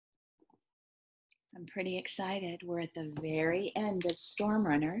I'm pretty excited. We're at the very end of Storm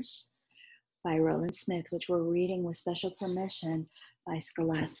Runners by Roland Smith, which we're reading with special permission by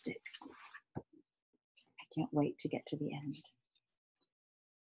Scholastic. I can't wait to get to the end.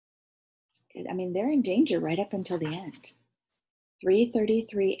 I mean, they're in danger right up until the end.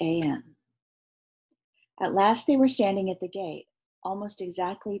 3:33 a.m. At last they were standing at the gate, almost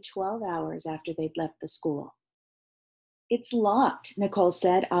exactly 12 hours after they'd left the school. "It's locked," Nicole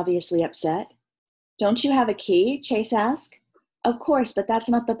said, obviously upset. "Don't you have a key?" Chase asked. "Of course, but that's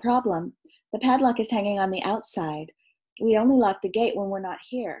not the problem. The padlock is hanging on the outside. We only lock the gate when we're not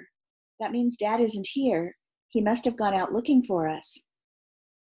here. That means Dad isn't here. He must have gone out looking for us."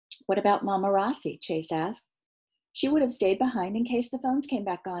 "What about Mama Rossi?" Chase asked. "She would have stayed behind in case the phones came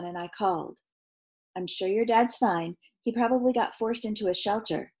back on and I called." "I'm sure your dad's fine. He probably got forced into a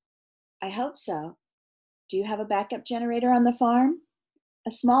shelter." "I hope so. Do you have a backup generator on the farm?"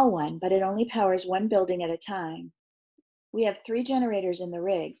 "A small one, but it only powers one building at a time." "We have 3 generators in the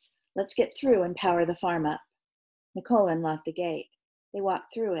rigs. Let's get through and power the farm up." Nicole unlocked the gate. They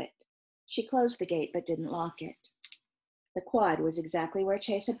walked through it. She closed the gate but didn't lock it. The quad was exactly where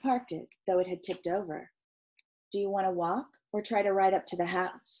Chase had parked it, though it had tipped over. "Do you want to walk or try to ride up to the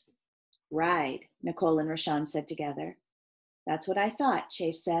house?" "Ride," Nicole and Rashawn said together. "That's what I thought,"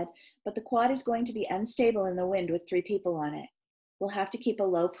 Chase said, "but the quad is going to be unstable in the wind with 3 people on it. We'll have to keep a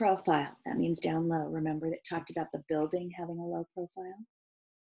low profile." That means down low. Remember that talked about the building having a low profile?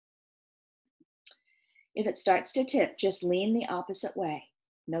 "If it starts to tip, just lean the opposite way.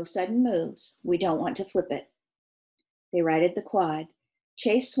 No sudden moves. We don't want to flip it." They righted the quad.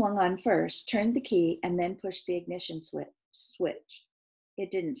 Chase swung on first, turned the key, and then pushed the ignition switch.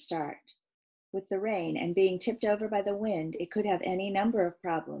 It didn't start. With the rain and being tipped over by the wind, it could have any number of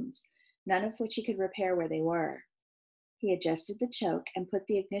problems, none of which he could repair where they were. He adjusted the choke and pushed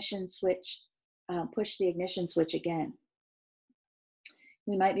the ignition switch again.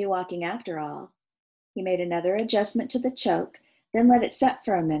 "We might be walking after all." He made another adjustment to the choke, then let it set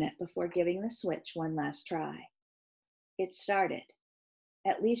for a minute before giving the switch one last try. It started.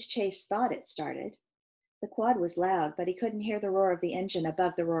 At least Chase thought it started. The quad was loud, but he couldn't hear the roar of the engine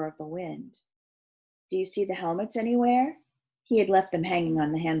above the roar of the wind. "Do you see the helmets anywhere?" He had left them hanging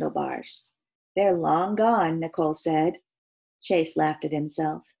on the handlebars. "They're long gone," Nicole said. Chase laughed at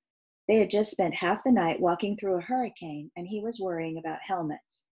himself. They had just spent half the night walking through a hurricane, and he was worrying about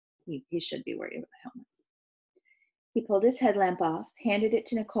helmets. He should be worried about helmets. He pulled his headlamp off, handed it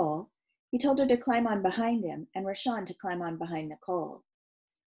to Nicole. He told her to climb on behind him, and Rashawn to climb on behind Nicole.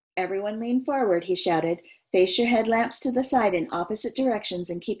 "Everyone lean forward," he shouted. "Face your headlamps to the side in opposite directions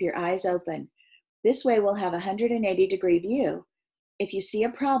and keep your eyes open. This way we'll have a 180-degree view. If you see a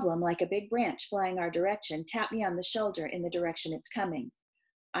problem, like a big branch flying our direction, tap me on the shoulder in the direction it's coming.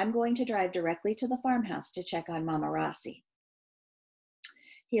 I'm going to drive directly to the farmhouse to check on Mama Rossi."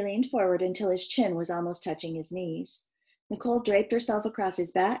 He leaned forward until his chin was almost touching his knees. Nicole draped herself across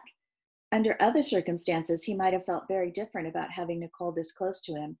his back. Under other circumstances, he might have felt very different about having Nicole this close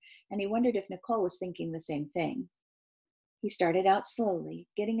to him, and he wondered if Nicole was thinking the same thing. He started out slowly,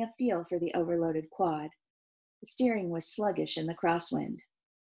 getting a feel for the overloaded quad. The steering was sluggish in the crosswind.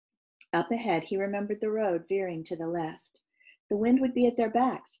 Up ahead, he remembered the road veering to the left. The wind would be at their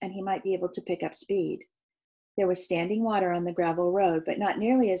backs, and he might be able to pick up speed. There was standing water on the gravel road, but not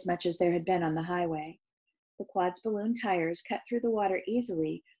nearly as much as there had been on the highway. The quad's balloon tires cut through the water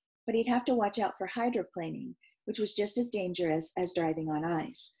easily, but he'd have to watch out for hydroplaning, which was just as dangerous as driving on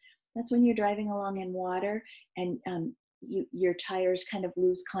ice. That's when you're driving along in water and your tires kind of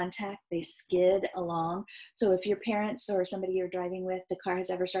lose contact. They skid along. So if your parents or somebody you're driving with, the car has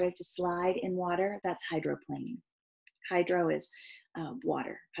ever started to slide in water, that's hydroplaning. Hydro is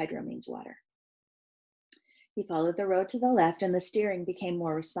water. Hydro means water. He followed the road to the left, and the steering became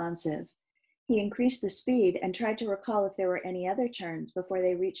more responsive. He increased the speed and tried to recall if there were any other turns before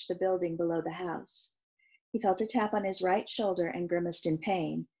they reached the building below the house. He felt a tap on his right shoulder and grimaced in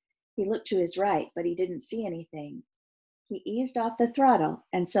pain. He looked to his right, but he didn't see anything. He eased off the throttle,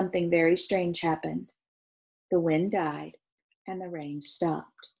 and something very strange happened. The wind died, and the rain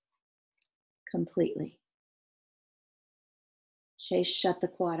stopped. Completely. Chase shut the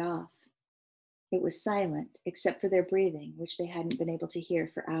quad off. It was silent, except for their breathing, which they hadn't been able to hear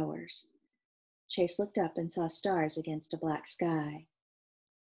for hours. Chase looked up and saw stars against a black sky.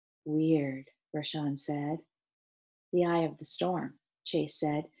 "Weird," Rashawn said. "The eye of the storm," Chase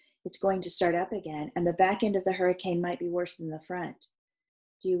said. "It's going to start up again, and the back end of the hurricane might be worse than the front.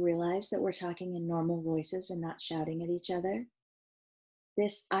 Do you realize that we're talking in normal voices and not shouting at each other?"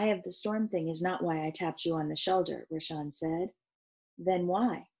 "This eye of the storm thing is not why I tapped you on the shoulder," Rashawn said. "Then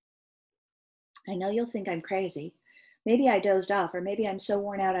why?" I know you'll think I'm crazy. Maybe I dozed off, or maybe I'm so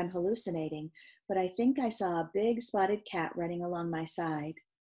worn out I'm hallucinating, but I think I saw a big spotted cat running along my side.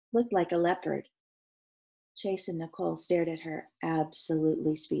 Looked like a leopard. Chase and Nicole stared at her,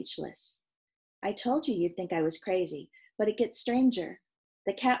 absolutely speechless. I told you you'd think I was crazy, but it gets stranger.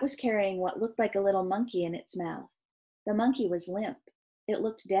 The cat was carrying what looked like a little monkey in its mouth. The monkey was limp. It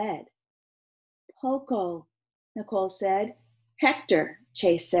looked dead. Poco, Nicole said. Hector,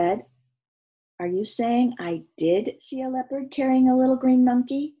 Chase said. Are you saying I did see a leopard carrying a little green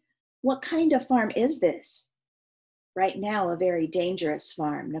monkey? What kind of farm is this? Right now, a very dangerous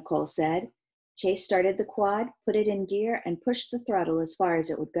farm, Nicole said. Chase started the quad, put it in gear, and pushed the throttle as far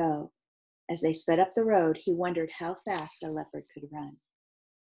as it would go. As they sped up the road, he wondered how fast a leopard could run.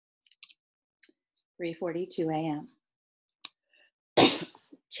 3:42 a.m.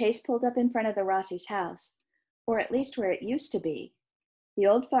 Chase pulled up in front of the Rossi's house, or at least where it used to be. The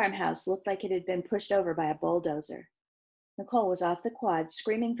old farmhouse looked like it had been pushed over by a bulldozer. Nicole was off the quad,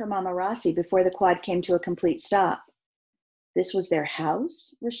 screaming for Mama Rossi before the quad came to a complete stop. This was their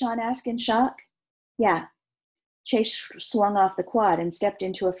house? Rashawn asked in shock. Yeah. Chase swung off the quad and stepped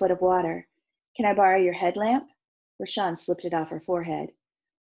into a foot of water. Can I borrow your headlamp? Rashawn slipped it off her forehead.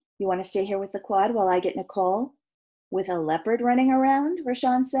 You want to stay here with the quad while I get Nicole? With a leopard running around?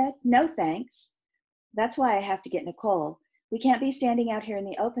 Rashawn said. No, thanks. That's why I have to get Nicole. We can't be standing out here in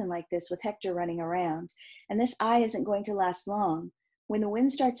the open like this with Hector running around. And this eye isn't going to last long. When the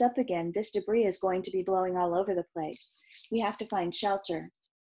wind starts up again, this debris is going to be blowing all over the place. We have to find shelter.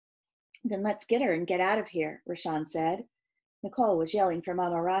 Then let's get her and get out of here, Rashawn said. Nicole was yelling for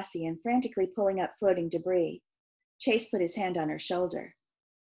Mama Rossi and frantically pulling up floating debris. Chase put his hand on her shoulder.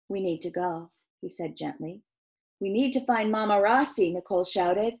 We need to go, he said gently. We need to find Mama Rossi, Nicole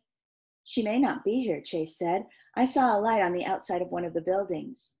shouted. She may not be here, Chase said. I saw a light on the outside of one of the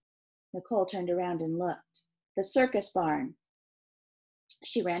buildings. Nicole turned around and looked. The circus barn.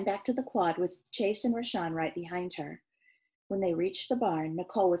 She ran back to the quad with Chase and Rashawn right behind her. When they reached the barn,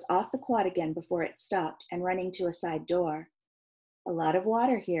 Nicole was off the quad again before it stopped and running to a side door. A lot of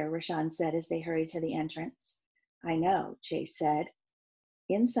water here, Rashawn said as they hurried to the entrance. I know, Chase said.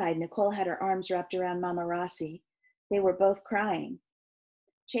 Inside, Nicole had her arms wrapped around Mama Rossi. They were both crying.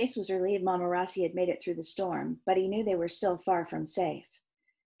 Chase was relieved Mama Rossi had made it through the storm, but he knew they were still far from safe.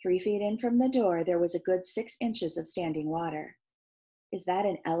 3 feet in from the door, there was a good 6 inches of standing water. Is that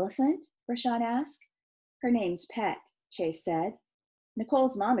an elephant? Rashawn asked. Her name's Pet, Chase said.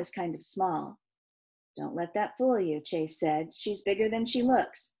 Nicole's mom is kind of small. Don't let that fool you, Chase said. She's bigger than she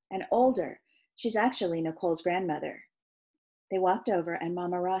looks, and older. She's actually Nicole's grandmother. They walked over and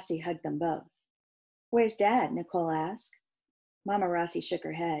Mama Rossi hugged them both. Where's Dad? Nicole asked. Mama Rossi shook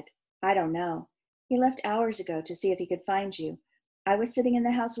her head. I don't know. He left hours ago to see if he could find you. I was sitting in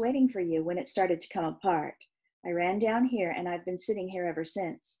the house waiting for you when it started to come apart. I ran down here and I've been sitting here ever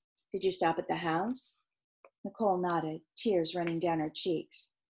since. Did you stop at the house? Nicole nodded, tears running down her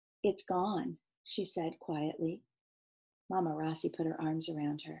cheeks. It's gone, she said quietly. Mama Rossi put her arms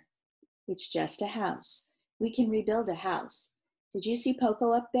around her. It's just a house. We can rebuild a house. Did you see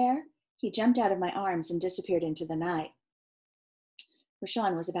Poco up there? He jumped out of my arms and disappeared into the night.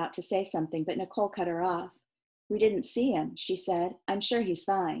 Rashawn was about to say something, but Nicole cut her off. We didn't see him, she said. I'm sure he's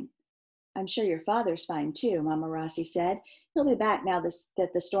fine. I'm sure your father's fine too, Mama Rossi said. He'll be back now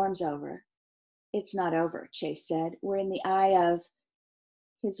that the storm's over. It's not over, Chase said. We're in the eye of...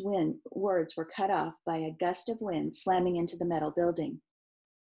 His words were cut off by a gust of wind slamming into the metal building.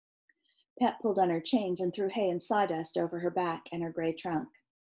 Pet pulled on her chains and threw hay and sawdust over her back and her gray trunk.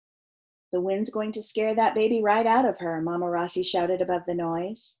 The wind's going to scare that baby right out of her, Mama Rossi shouted above the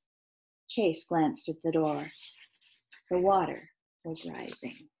noise. Chase glanced at the door. The water was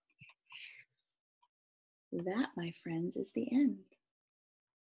rising. That, my friends, is the end.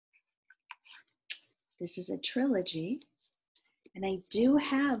 This is a trilogy, and I do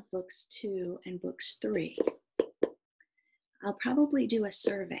have books 2 and books 3. I'll probably do a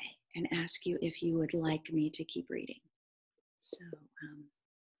survey and ask you if you would like me to keep reading. So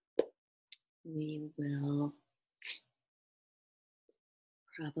we will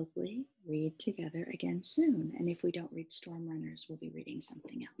probably read together again soon. And if we don't read Storm Runners, we'll be reading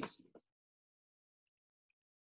something else.